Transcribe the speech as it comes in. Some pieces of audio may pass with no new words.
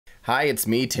Hi, it's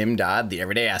me, Tim Dodd, the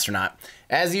Everyday Astronaut.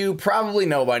 As you probably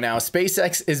know by now,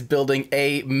 SpaceX is building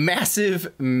a massive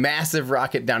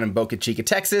rocket down in Boca Chica,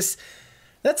 Texas,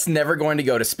 that's never going to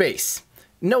go to space.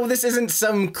 No, this isn't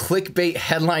some clickbait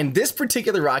headline. This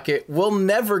particular rocket will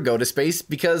never go to space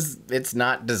because it's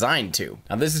not designed to.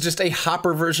 Now, this is just a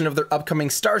hopper version of their upcoming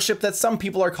Starship that some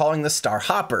people are calling the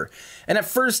StarHopper. And at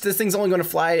first, this thing's only going to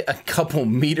fly a couple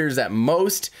meters at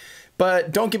most.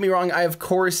 But don't get me wrong, I of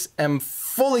course am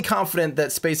fully confident that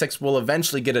SpaceX will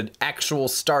eventually get an actual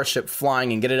Starship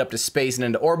flying and get it up to space and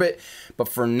into orbit. But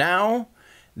for now,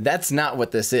 that's not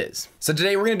what this is. So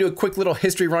today we're going to do a quick little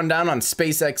history rundown on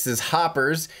SpaceX's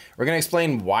hoppers. We're going to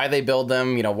explain why they build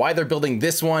them, why they're building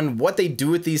this one, what they do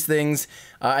with these things,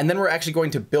 and then we're actually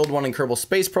going to build one in Kerbal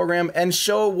Space Program and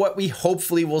show what we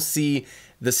hopefully will see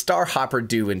the StarHopper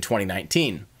do in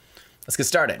 2019. Let's get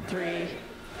started. 3,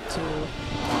 2.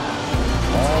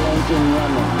 All engine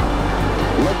running.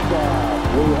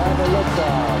 Liftoff. We have a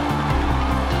liftoff.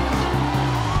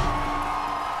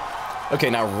 Okay,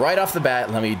 now right off the bat,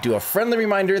 let me do a friendly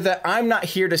reminder that I'm not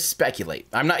here to speculate.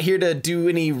 I'm not here to do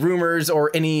any rumors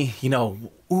or any,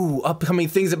 upcoming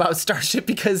things about Starship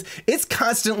because it's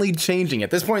constantly changing.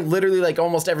 At this point, literally like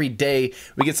almost every day,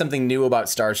 we get something new about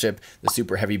Starship, the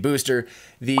super heavy booster,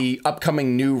 the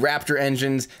upcoming new Raptor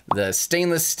engines, the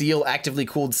stainless steel actively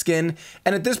cooled skin.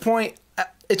 And at this point,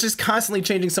 it's just constantly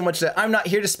changing so much that I'm not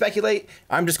here to speculate.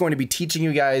 I'm just going to be teaching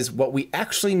you guys what we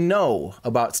actually know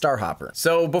about StarHopper.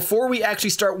 So before we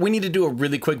actually start, we need to do a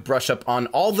really quick brush up on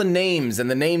all the names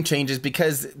and the name changes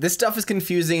because this stuff is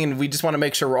confusing and we just want to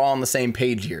make sure we're all on the same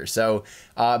page here. So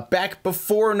back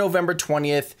before November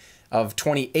 20th of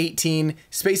 2018,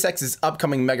 SpaceX's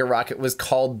upcoming mega rocket was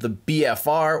called the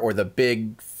BFR, or the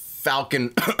Big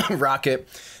Falcon rocket.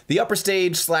 The upper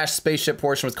stage / spaceship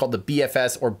portion was called the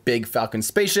BFS, or Big Falcon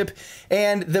Spaceship,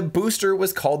 and the booster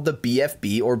was called the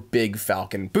BFB, or Big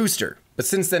Falcon Booster. But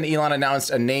since then, Elon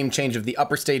announced a name change of the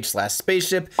upper stage /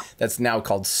 spaceship that's now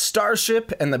called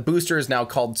Starship, and the booster is now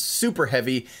called Super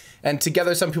Heavy, and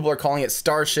together some people are calling it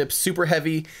Starship Super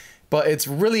Heavy, but it's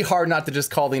really hard not to just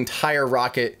call the entire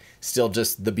rocket still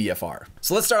just the BFR.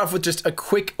 So let's start off with just a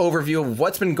quick overview of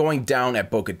what's been going down at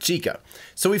Boca Chica.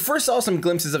 So we first saw some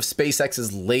glimpses of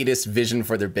SpaceX's latest vision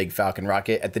for their Big Falcon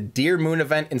rocket at the Dear Moon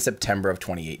event in September of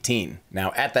 2018.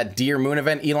 Now at that Dear Moon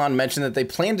event, Elon mentioned that they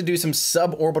plan to do some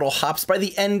suborbital hops by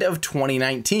the end of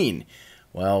 2019.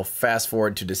 Well, fast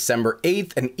forward to December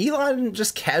 8th, and Elon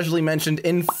just casually mentioned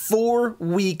in 4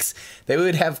 weeks they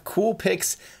would have cool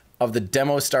pics of the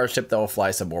demo Starship that will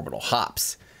fly suborbital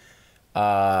hops.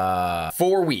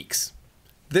 4 weeks.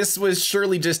 This was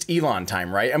surely just Elon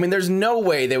time, right? I mean, there's no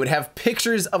way they would have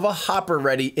pictures of a hopper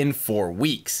ready in 4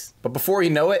 weeks. But before you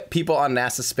know it, people on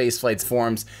NASA Spaceflight's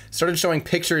forums started showing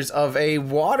pictures of a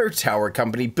water tower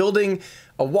company building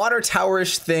a water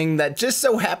tower-ish thing that just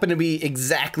so happened to be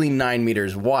exactly 9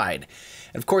 meters wide.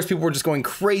 And of course, people were just going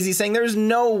crazy saying there's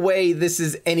no way this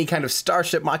is any kind of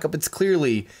Starship mock-up. It's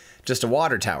clearly just a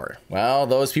water tower. Well,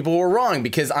 those people were wrong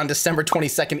because on December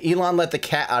 22nd, Elon let the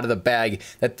cat out of the bag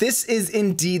that this is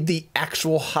indeed the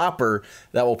actual hopper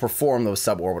that will perform those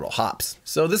suborbital hops.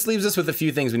 So this leaves us with a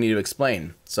few things we need to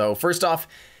explain. So first off,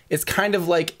 it's kind of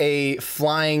like a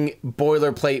flying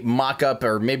boilerplate mock-up,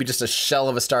 or maybe just a shell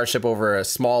of a Starship over a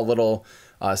small little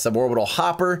suborbital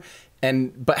hopper.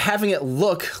 But having it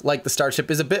look like the Starship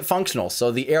is a bit functional,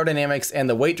 so the aerodynamics and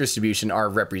the weight distribution are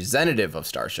representative of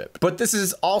Starship. But this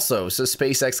is also so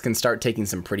SpaceX can start taking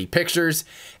some pretty pictures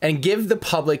and give the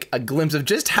public a glimpse of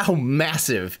just how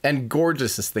massive and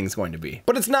gorgeous this thing's going to be.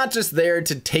 But it's not just there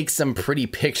to take some pretty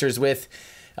pictures with.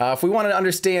 If we want to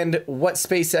understand what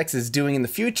SpaceX is doing in the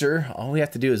future, all we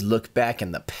have to do is look back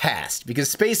in the past,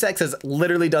 because SpaceX has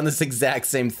literally done this exact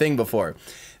same thing before.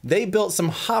 They built some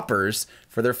hoppers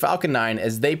for their Falcon 9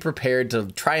 as they prepared to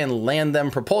try and land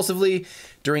them propulsively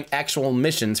during actual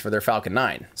missions for their Falcon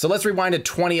 9. So let's rewind to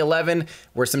 2011,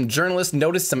 where some journalists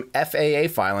noticed some FAA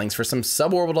filings for some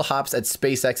suborbital hops at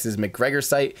SpaceX's McGregor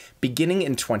site beginning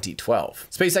in 2012.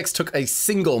 SpaceX took a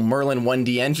single Merlin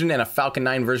 1D engine and a Falcon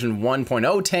 9 version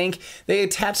 1.0 tank. They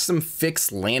attached some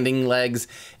fixed landing legs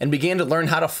and began to learn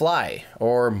how to fly,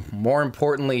 or more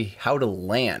importantly, how to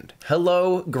land.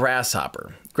 Hello,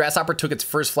 Grasshopper. Grasshopper took its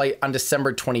first flight on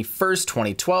December 21st,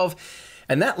 2012,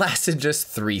 and that lasted just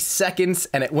 3 seconds,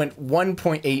 and it went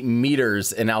 1.8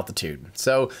 meters in altitude.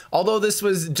 So although this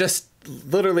was just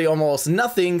literally almost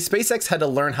nothing, SpaceX had to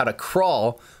learn how to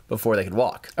crawl before they could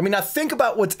walk. I mean, now think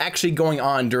about what's actually going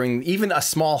on during even a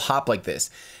small hop like this.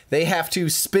 They have to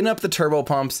spin up the turbo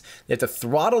pumps, they have to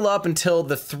throttle up until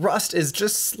the thrust is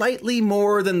just slightly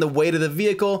more than the weight of the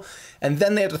vehicle, and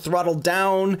then they have to throttle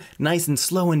down nice and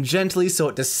slow and gently so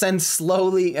it descends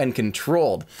slowly and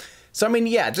controlled. So I mean,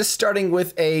 yeah, just starting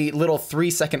with a little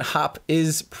 3-second hop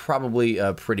is probably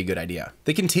a pretty good idea.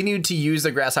 They continued to use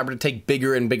the Grasshopper to take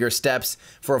bigger and bigger steps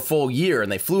for a full year, and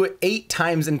they flew it 8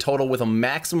 times in total with a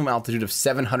maximum altitude of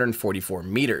 744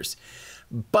 meters.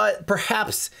 But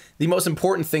perhaps the most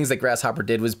important things that Grasshopper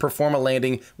did was perform a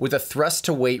landing with a thrust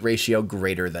to weight ratio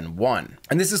greater than 1.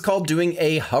 And this is called doing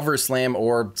a hover slam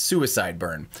or suicide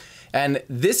burn. And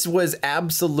this was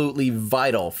absolutely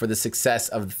vital for the success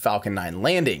of the Falcon 9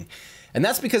 landing. And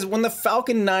that's because when the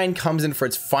Falcon 9 comes in for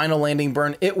its final landing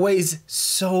burn, it weighs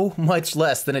so much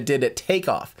less than it did at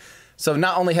takeoff. So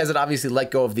not only has it obviously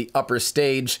let go of the upper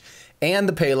stage and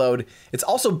the payload, it's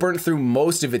also burnt through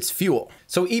most of its fuel.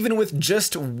 So even with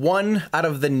just 1 out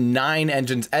of the 9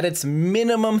 engines at its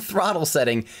minimum throttle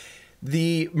setting,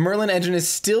 the Merlin engine is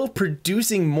still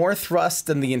producing more thrust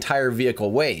than the entire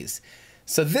vehicle weighs.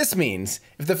 So this means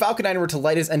if the Falcon 9 were to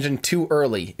light its engine too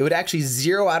early, it would actually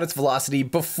zero out its velocity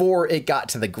before it got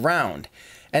to the ground.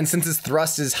 And since its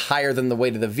thrust is higher than the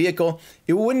weight of the vehicle,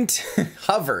 it wouldn't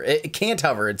hover. It can't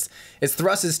hover. Its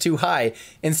thrust is too high.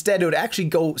 Instead, it would actually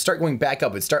start going back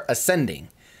up. It'd start ascending.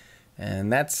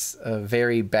 And that's a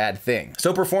very bad thing.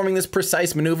 So performing this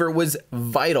precise maneuver was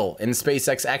vital in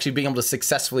SpaceX actually being able to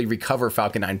successfully recover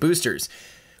Falcon 9 boosters,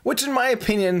 which in my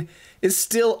opinion is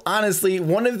still honestly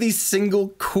one of the single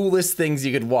coolest things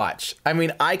you could watch. I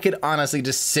mean, I could honestly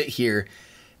just sit here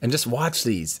and just watch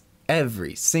these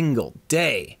every single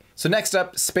day. So next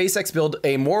up, SpaceX built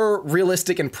a more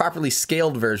realistic and properly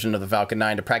scaled version of the Falcon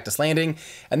 9 to practice landing,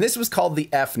 and this was called the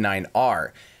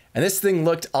F9R. And this thing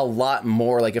looked a lot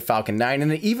more like a Falcon 9,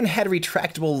 and it even had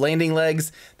retractable landing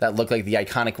legs that looked like the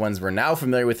iconic ones we're now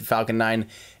familiar with the Falcon 9,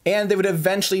 and they would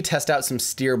eventually test out some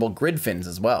steerable grid fins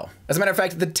as well. As a matter of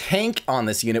fact, the tank on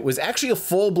this unit was actually a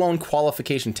full-blown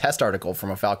qualification test article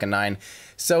from a Falcon 9,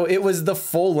 so it was the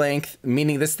full length,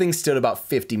 meaning this thing stood about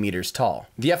 50 meters tall.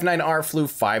 The F9R flew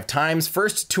 5 times,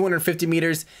 first 250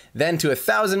 meters, then to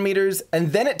 1,000 meters,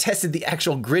 and then it tested the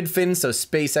actual grid fin so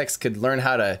SpaceX could learn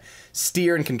how to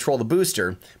steer and control the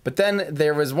booster. But then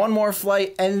there was one more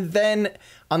flight, and then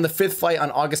on the 5th flight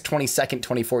on August 22nd,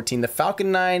 2014, the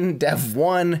Falcon 9 Dev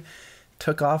 1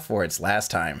 took off for its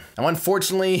last time. Now,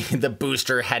 unfortunately, the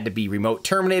booster had to be remote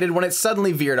terminated when it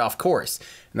suddenly veered off course.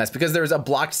 And that's because there was a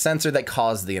blocked sensor that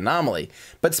caused the anomaly.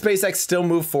 But SpaceX still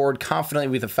moved forward confidently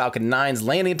with the Falcon 9's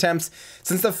landing attempts,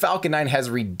 since the Falcon 9 has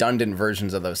redundant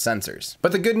versions of those sensors.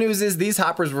 But the good news is these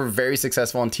hoppers were very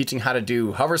successful in teaching how to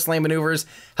do hover slam maneuvers,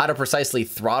 how to precisely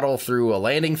throttle through a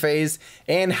landing phase,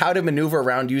 and how to maneuver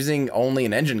around using only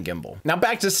an engine gimbal. Now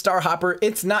back to StarHopper,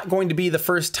 it's not going to be the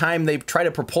first time they've tried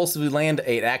to propulsively land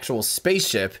an actual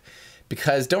spaceship,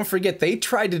 because don't forget, they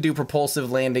tried to do propulsive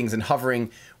landings and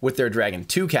hovering with their Dragon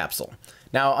 2 capsule.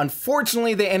 Now,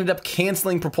 unfortunately, they ended up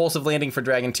canceling propulsive landing for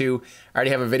Dragon 2. I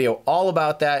already have a video all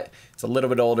about that. It's a little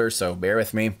bit older, so bear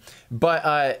with me.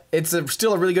 But it's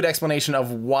still a really good explanation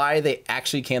of why they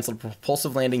actually canceled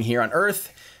propulsive landing here on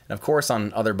Earth, and of course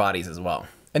on other bodies as well.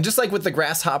 And just like with the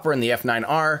Grasshopper and the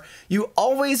F9R, you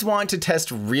always want to test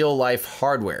real-life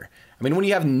hardware. I mean, when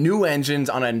you have new engines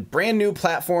on a brand new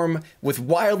platform with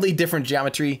wildly different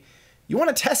geometry, you want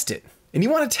to test it. And you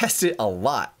want to test it a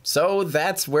lot. So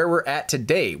that's where we're at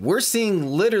today. We're seeing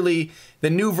literally the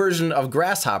new version of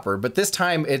Grasshopper, but this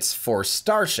time it's for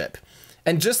Starship.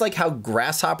 And just like how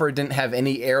Grasshopper didn't have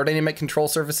any aerodynamic control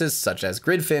surfaces, such as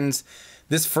grid fins,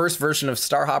 this first version of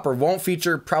StarHopper won't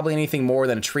feature probably anything more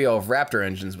than a trio of Raptor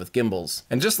engines with gimbals.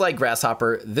 And just like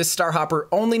Grasshopper, this StarHopper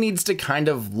only needs to kind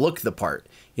of look the part.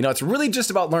 You know, it's really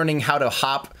just about learning how to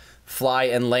hop, fly,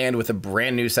 and land with a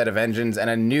brand new set of engines and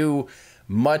a new,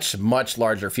 much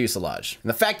larger fuselage. And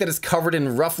the fact that it's covered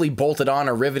in roughly bolted on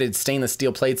or riveted stainless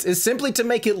steel plates is simply to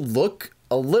make it look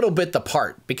a little bit the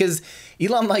part, because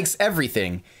Elon likes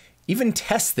everything, even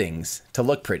test things, to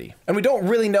look pretty. And we don't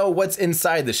really know what's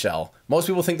inside the shell. Most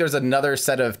people think there's another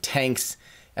set of tanks,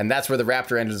 and that's where the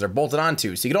Raptor engines are bolted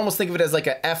onto. So you can almost think of it as like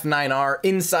a F9R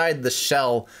inside the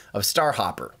shell of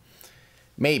StarHopper.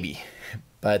 Maybe,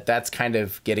 but that's kind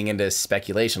of getting into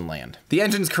speculation land. The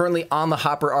engines currently on the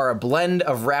Hopper are a blend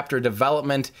of Raptor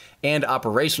development and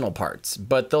operational parts,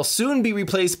 but they'll soon be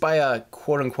replaced by a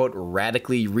quote-unquote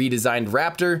radically redesigned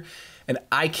Raptor. and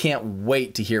I can't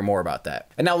wait to hear more about that.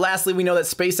 And now lastly, we know that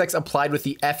SpaceX applied with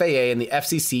the FAA and the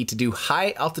FCC to do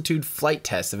high altitude flight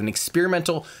tests of an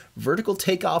experimental vertical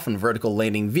takeoff and vertical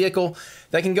landing vehicle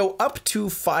that can go up to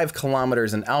 5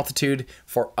 kilometers in altitude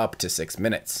for up to 6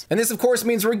 minutes. And this of course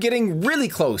means we're getting really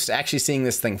close to actually seeing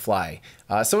this thing fly.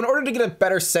 So in order to get a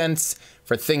better sense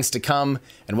for things to come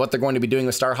and what they're going to be doing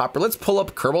with StarHopper, let's pull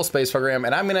up Kerbal Space Program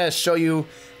and I'm gonna show you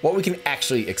what we can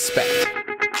actually expect.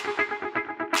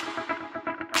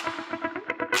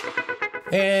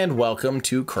 And welcome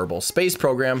to Kerbal Space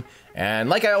Program. And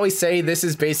like I always say, this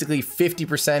is basically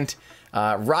 50%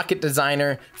 rocket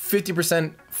designer,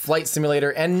 50% flight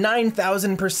simulator, and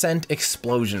 9,000%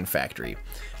 explosion factory.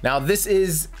 Now this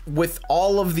is with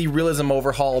all of the realism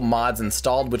overhaul mods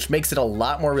installed, which makes it a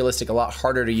lot more realistic, a lot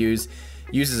harder to use.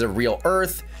 Uses a real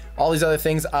Earth, all these other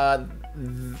things.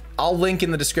 I'll link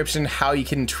in the description how you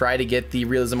can try to get the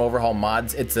realism overhaul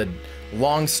mods. It's a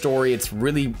long story. It's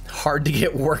really hard to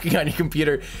get working on your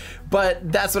computer,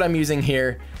 but that's what I'm using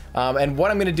here. And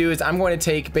what I'm gonna do is I'm going to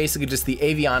take basically just the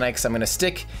avionics. I'm gonna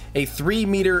stick a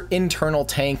 3-meter internal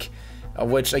tank,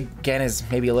 which again is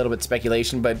maybe a little bit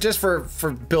speculation, but just for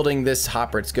building this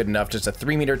hopper, it's good enough. Just a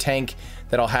 3-meter tank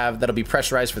that'll be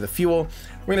pressurized for the fuel.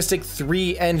 We're gonna stick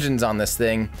 3 engines on this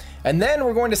thing, and then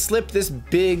we're going to slip this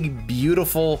big,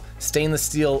 beautiful stainless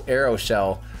steel aero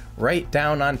shell right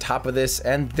down on top of this,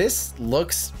 and this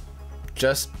looks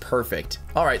just perfect.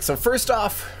 All right, so first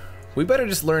off, we better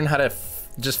just learn how to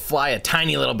just fly a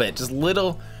tiny little bit, just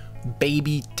little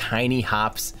baby tiny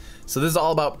hops. So this is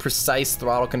all about precise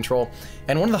throttle control.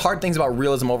 And one of the hard things about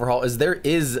realism overhaul is there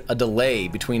is a delay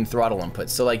between throttle inputs.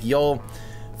 So like you'll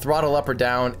throttle up or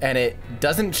down and it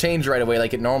doesn't change right away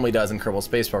like it normally does in Kerbal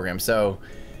Space Program. So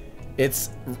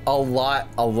it's a lot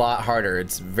harder.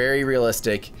 It's very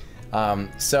realistic.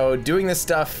 So doing this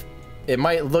stuff, it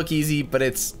might look easy, but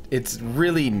it's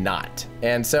really not.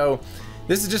 And so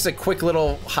this is just a quick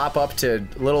little hop up to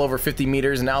a little over 50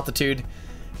 meters in altitude.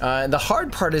 And the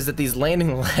hard part is that these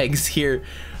landing legs here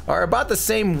are about the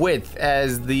same width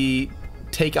as the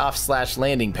takeoff /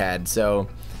 landing pad. So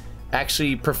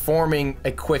actually performing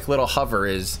a quick little hover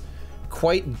is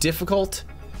quite difficult.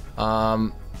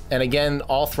 And again,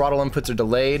 all throttle inputs are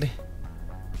delayed.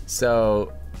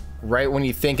 So right when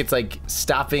you think it's like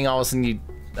stopping, all of a sudden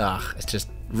it's just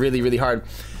really hard.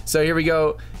 So here we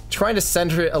go, trying to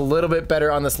center it a little bit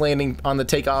better on this landing, on the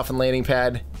takeoff and landing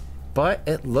pad, but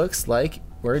it looks like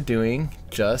we're doing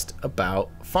just about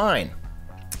fine.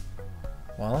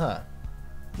 Voila,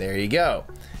 there you go.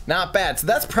 Not bad. So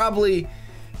that's probably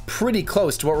pretty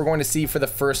close to what we're going to see for the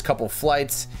first couple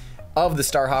flights of the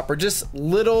StarHopper. Just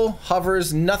little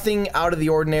hovers, nothing out of the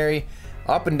ordinary,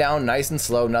 up and down, nice and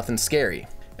slow, nothing scary.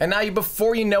 And now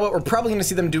before you know it, we're probably gonna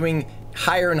see them doing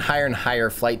higher and higher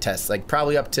flight tests, like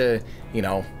probably up to, you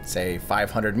know, say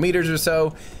 500 meters or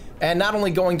so. And not only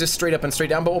going just straight up and straight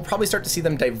down, but we'll probably start to see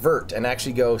them divert and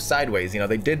actually go sideways. You know,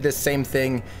 they did this same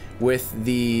thing with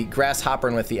the Grasshopper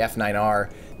and with the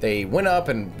F9R. They went up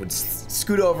and would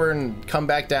scoot over and come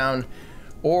back down.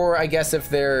 Or I guess if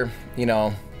they're, you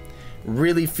know,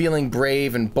 really feeling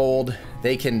brave and bold,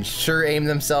 they can sure aim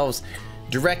themselves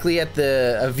directly at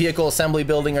the vehicle assembly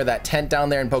building or that tent down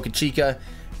there in Boca Chica.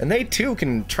 And they too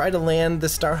can try to land the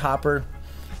StarHopper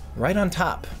right on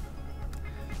top.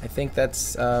 I think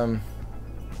that's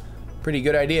pretty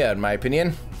good idea in my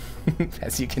opinion,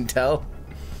 as you can tell.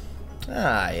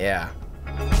 Yeah.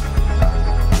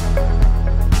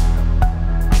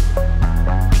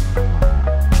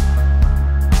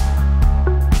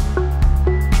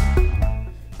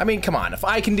 I mean, come on, if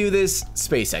I can do this,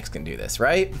 SpaceX can do this,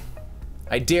 right?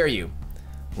 I dare you,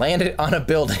 land it on a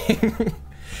building.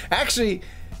 Actually,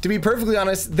 to be perfectly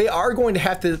honest, they are going to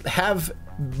have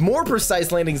more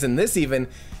precise landings than this even,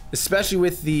 especially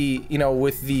with the, you know,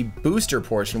 with the booster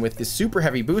portion, with the super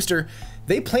heavy booster.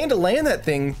 They plan to land that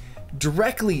thing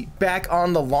directly back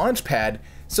on the launch pad,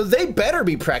 so they better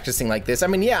be practicing like this. I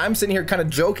mean, yeah, I'm sitting here kind of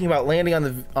joking about landing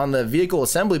on the vehicle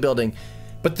assembly building,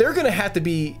 but they're gonna have to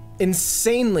be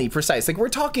insanely precise. Like we're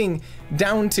talking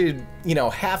down to, you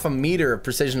know, half a meter of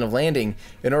precision of landing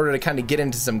in order to kind of get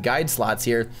into some guide slots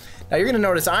here. Now you're gonna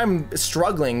notice I'm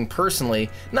struggling personally,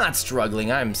 not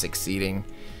struggling, I'm succeeding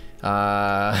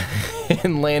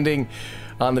in landing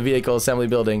on the vehicle assembly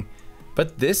building.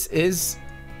 But this is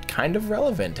kind of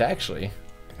relevant actually.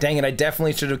 Dang it, I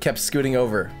definitely should have kept scooting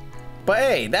over. But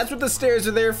hey, that's what the stairs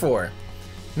are there for.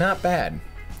 Not bad,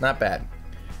 not bad.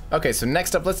 Okay, so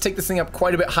next up, let's take this thing up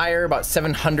quite a bit higher, about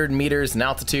 700 meters in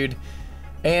altitude.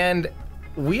 And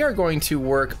we are going to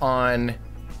work on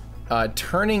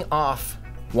turning off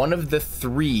one of the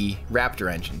 3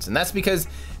 Raptor engines. And that's because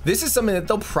this is something that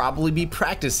they'll probably be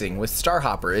practicing with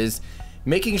StarHopper, is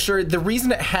making sure the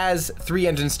reason it has 3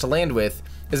 engines to land with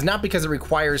is not because it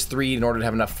requires 3 in order to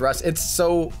have enough thrust, it's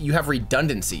so you have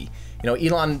redundancy. You know,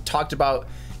 Elon talked about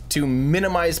to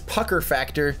minimize pucker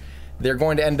factor, they're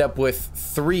going to end up with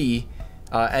 3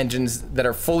 engines that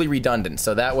are fully redundant.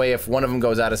 So that way, if one of them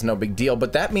goes out, it's no big deal.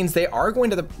 But that means they are going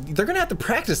to, they're going to have to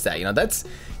practice that. You know, that's,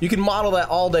 you can model that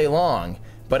all day long,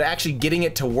 but actually getting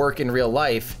it to work in real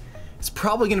life, it's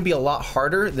probably going to be a lot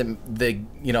harder than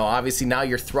you know, obviously now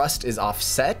your thrust is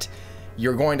offset.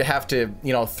 You're going to have to,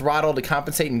 you know, throttle to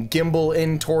compensate and gimbal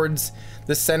in towards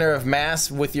the center of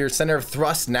mass with your center of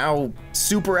thrust now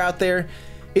super out there.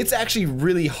 It's actually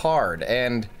really hard.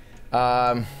 And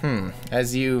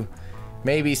as you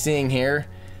may be seeing here,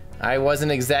 I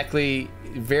wasn't exactly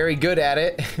very good at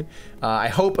it. I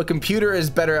hope a computer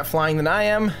is better at flying than I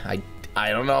am.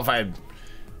 I don't know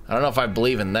if I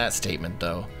believe in that statement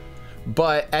though.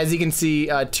 But as you can see,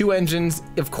 2 engines,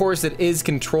 of course it is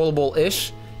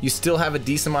controllable-ish. You still have a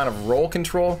decent amount of roll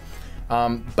control,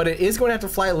 but it is going to have to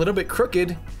fly a little bit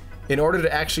crooked in order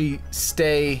to actually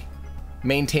stay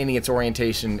maintaining its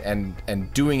orientation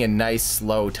and doing a nice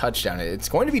slow touchdown. It's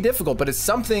going to be difficult, but it's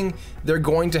something they're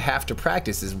going to have to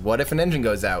practice. Is what if an engine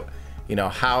goes out? You know,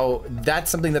 how that's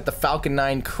something that the Falcon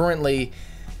 9 currently,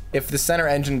 if the center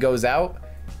engine goes out,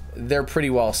 they're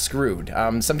pretty well screwed.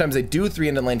 Sometimes they do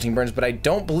 3-engine landing burns, but I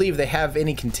don't believe they have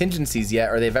any contingencies yet,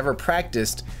 or they've ever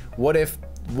practiced what if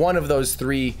one of those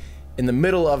 3 in the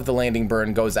middle of the landing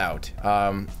burn goes out.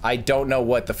 I don't know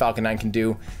what the Falcon 9 can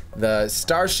do. The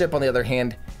Starship, on the other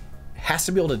hand, has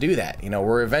to be able to do that. You know,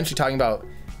 we're eventually talking about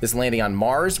this landing on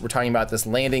Mars. We're talking about this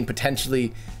landing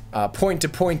potentially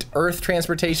point-to-point Earth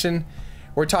transportation.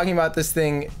 We're talking about this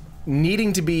thing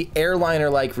needing to be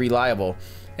airliner-like reliable.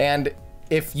 And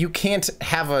if you can't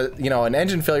have an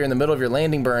engine failure in the middle of your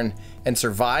landing burn and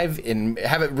survive and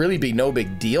have it really be no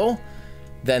big deal,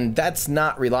 then that's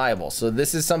not reliable. So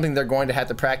this is something they're going to have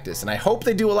to practice. And I hope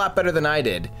they do a lot better than I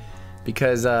did,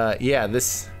 because yeah,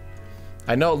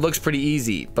 I know it looks pretty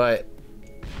easy, but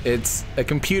a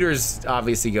computer's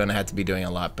obviously going to have to be doing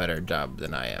a lot better job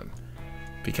than I am,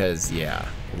 because yeah,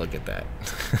 look at that.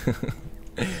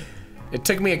 It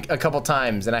took me a couple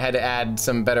times and I had to add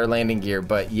some better landing gear,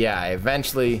 but yeah, I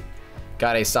eventually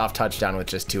got a soft touchdown with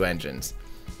just 2 engines.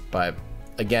 But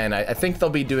again, I think they'll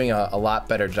be doing a lot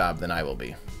better job than I will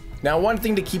be. Now, one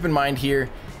thing to keep in mind here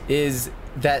is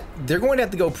that they're going to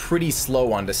have to go pretty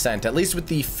slow on descent, at least with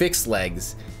the fixed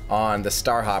legs on the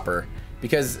StarHopper,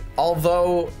 because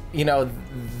although, you know,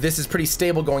 this is pretty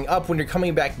stable going up, when you're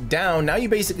coming back down, now you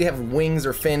basically have wings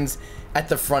or fins at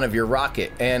the front of your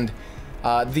rocket. And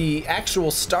the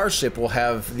actual Starship will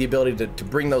have the ability to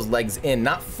bring those legs in,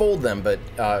 not fold them, but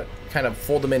kind of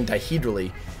fold them in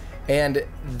dihedrally. And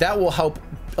that will help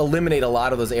eliminate a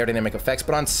lot of those aerodynamic effects.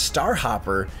 But on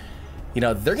StarHopper, you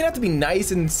know, they're gonna have to be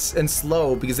nice and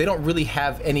slow, because they don't really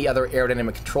have any other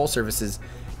aerodynamic control surfaces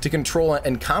to control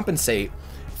and compensate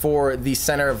for the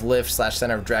center of lift /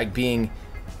 center of drag being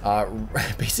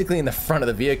basically in the front of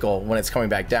the vehicle when it's coming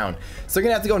back down. So they're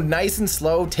gonna have to go nice and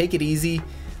slow, take it easy,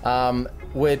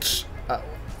 which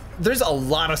there's a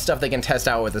lot of stuff they can test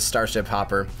out with the Starship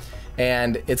Hopper,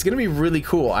 and it's gonna be really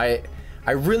cool. I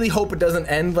really hope it doesn't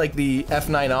end like the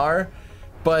F9R,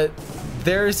 but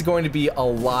there's going to be a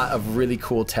lot of really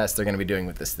cool tests they're going to be doing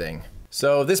with this thing.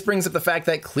 So this brings up the fact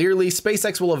that clearly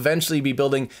SpaceX will eventually be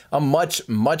building a much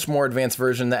more advanced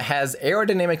version that has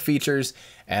aerodynamic features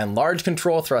and large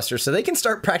control thrusters, so they can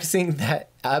start practicing that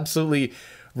absolutely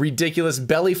ridiculous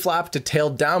belly flop to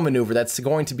tail down maneuver that's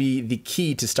going to be the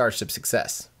key to Starship's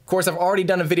success. Of course, I've already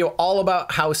done a video all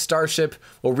about how Starship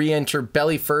will re-enter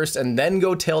belly first and then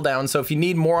go tail down, so if you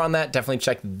need more on that, definitely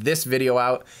check this video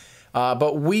out.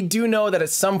 But we do know that at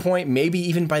some point, maybe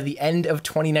even by the end of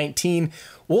 2019,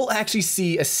 we'll actually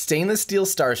see a stainless steel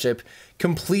Starship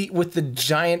complete with the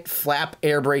giant flap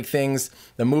air brake things,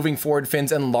 the moving forward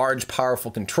fins, and large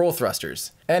powerful control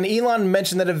thrusters. And Elon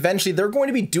mentioned that eventually they're going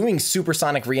to be doing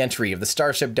supersonic re-entry of the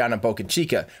Starship down at Boca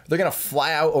Chica. They're going to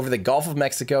fly out over the Gulf of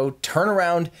Mexico, turn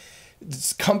around,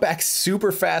 come back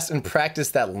super fast, and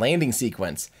practice that landing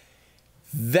sequence.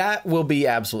 That will be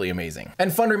absolutely amazing.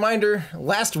 And fun reminder,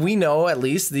 last we know, at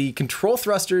least, the control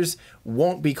thrusters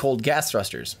won't be cold gas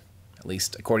thrusters, at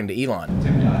least according to Elon.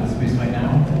 Tipped out of space right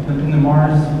now. In the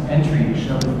Mars entry, it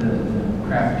showed the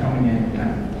craft coming in kind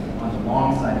of on the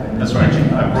long side of it. That's right. So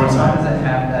how does it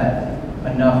have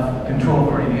that enough control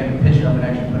authority to get to pitch it up and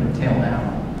actually put a tail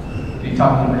down? So you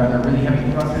talk a little bit, are there really heavy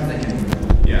thrusters that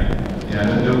can...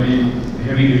 Yeah, there'll be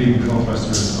heavy-duty control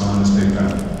thrusters on the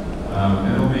spacecraft.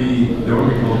 And there will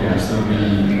be cold gas. There will be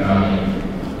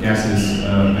gases,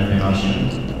 methane, oxygen.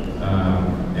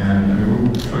 And I mean,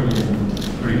 we're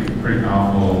talking pretty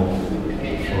powerful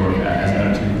for as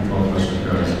attitude control thrusters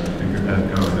goes. I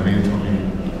mean, we're talking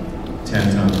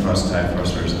 10-ton thrust type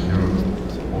thrusters,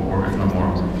 or if not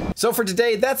more. So for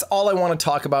today, that's all I want to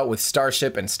talk about with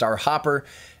Starship and StarHopper,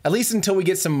 at least until we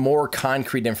get some more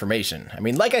concrete information. I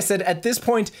mean, like I said, at this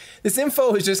point, this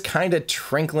info is just kind of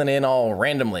trickling in all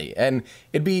randomly, and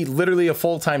it'd be literally a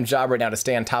full-time job right now to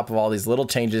stay on top of all these little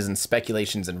changes and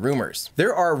speculations and rumors.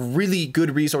 There are really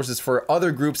good resources for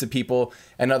other groups of people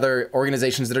and other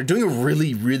organizations that are doing a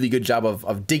really, really good job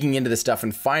of digging into this stuff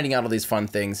and finding out all these fun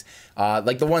things.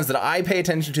 Like the ones that I pay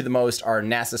attention to the most are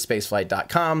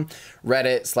nasaspaceflight.com,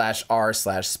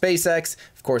 Reddit/r/SpaceX,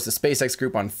 of course the SpaceX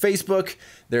group on Facebook,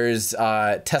 there's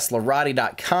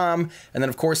teslarati.com, and then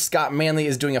of course Scott Manley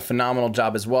is doing a phenomenal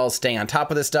job as well, staying on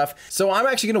top of this stuff. So I'm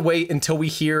actually gonna wait until we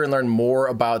hear and learn more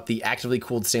about the actively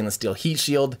cooled stainless steel heat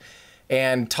shield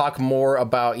and talk more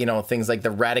about, you know, things like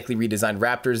the radically redesigned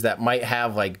Raptors that might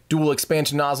have like dual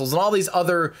expansion nozzles and all these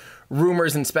other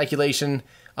rumors and speculation.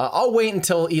 I'll wait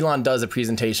until Elon does a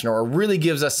presentation or really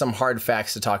gives us some hard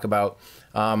facts to talk about.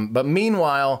 But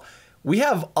meanwhile, we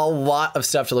have a lot of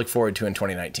stuff to look forward to in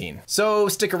 2019. So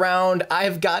stick around.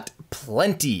 I've got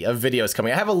plenty of videos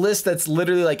coming. I have a list that's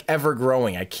literally like ever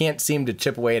growing. I can't seem to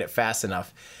chip away at it fast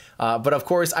enough. But of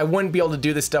course, I wouldn't be able to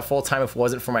do this stuff full time if it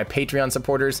wasn't for my Patreon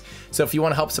supporters. So if you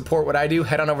want to help support what I do,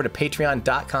 head on over to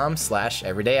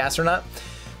patreon.com/everydayastronaut.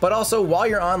 But also, while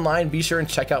you're online, be sure and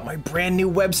check out my brand new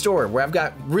web store where I've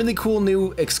got really cool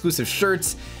new exclusive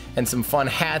shirts and some fun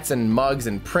hats and mugs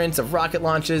and prints of rocket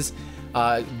launches,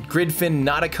 Gridfin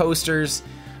Nada coasters,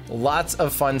 lots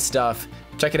of fun stuff.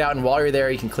 Check it out, and while you're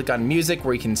there, you can click on music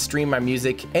where you can stream my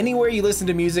music anywhere you listen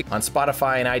to music, on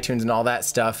Spotify and iTunes and all that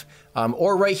stuff,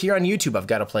 or right here on YouTube. I've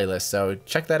got a playlist, so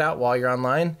check that out while you're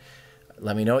online.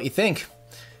 Let me know what you think.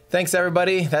 Thanks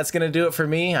everybody, that's gonna do it for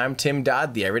me. I'm Tim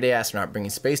Dodd, the Everyday Astronaut, bringing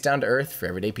space down to Earth for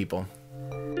everyday people.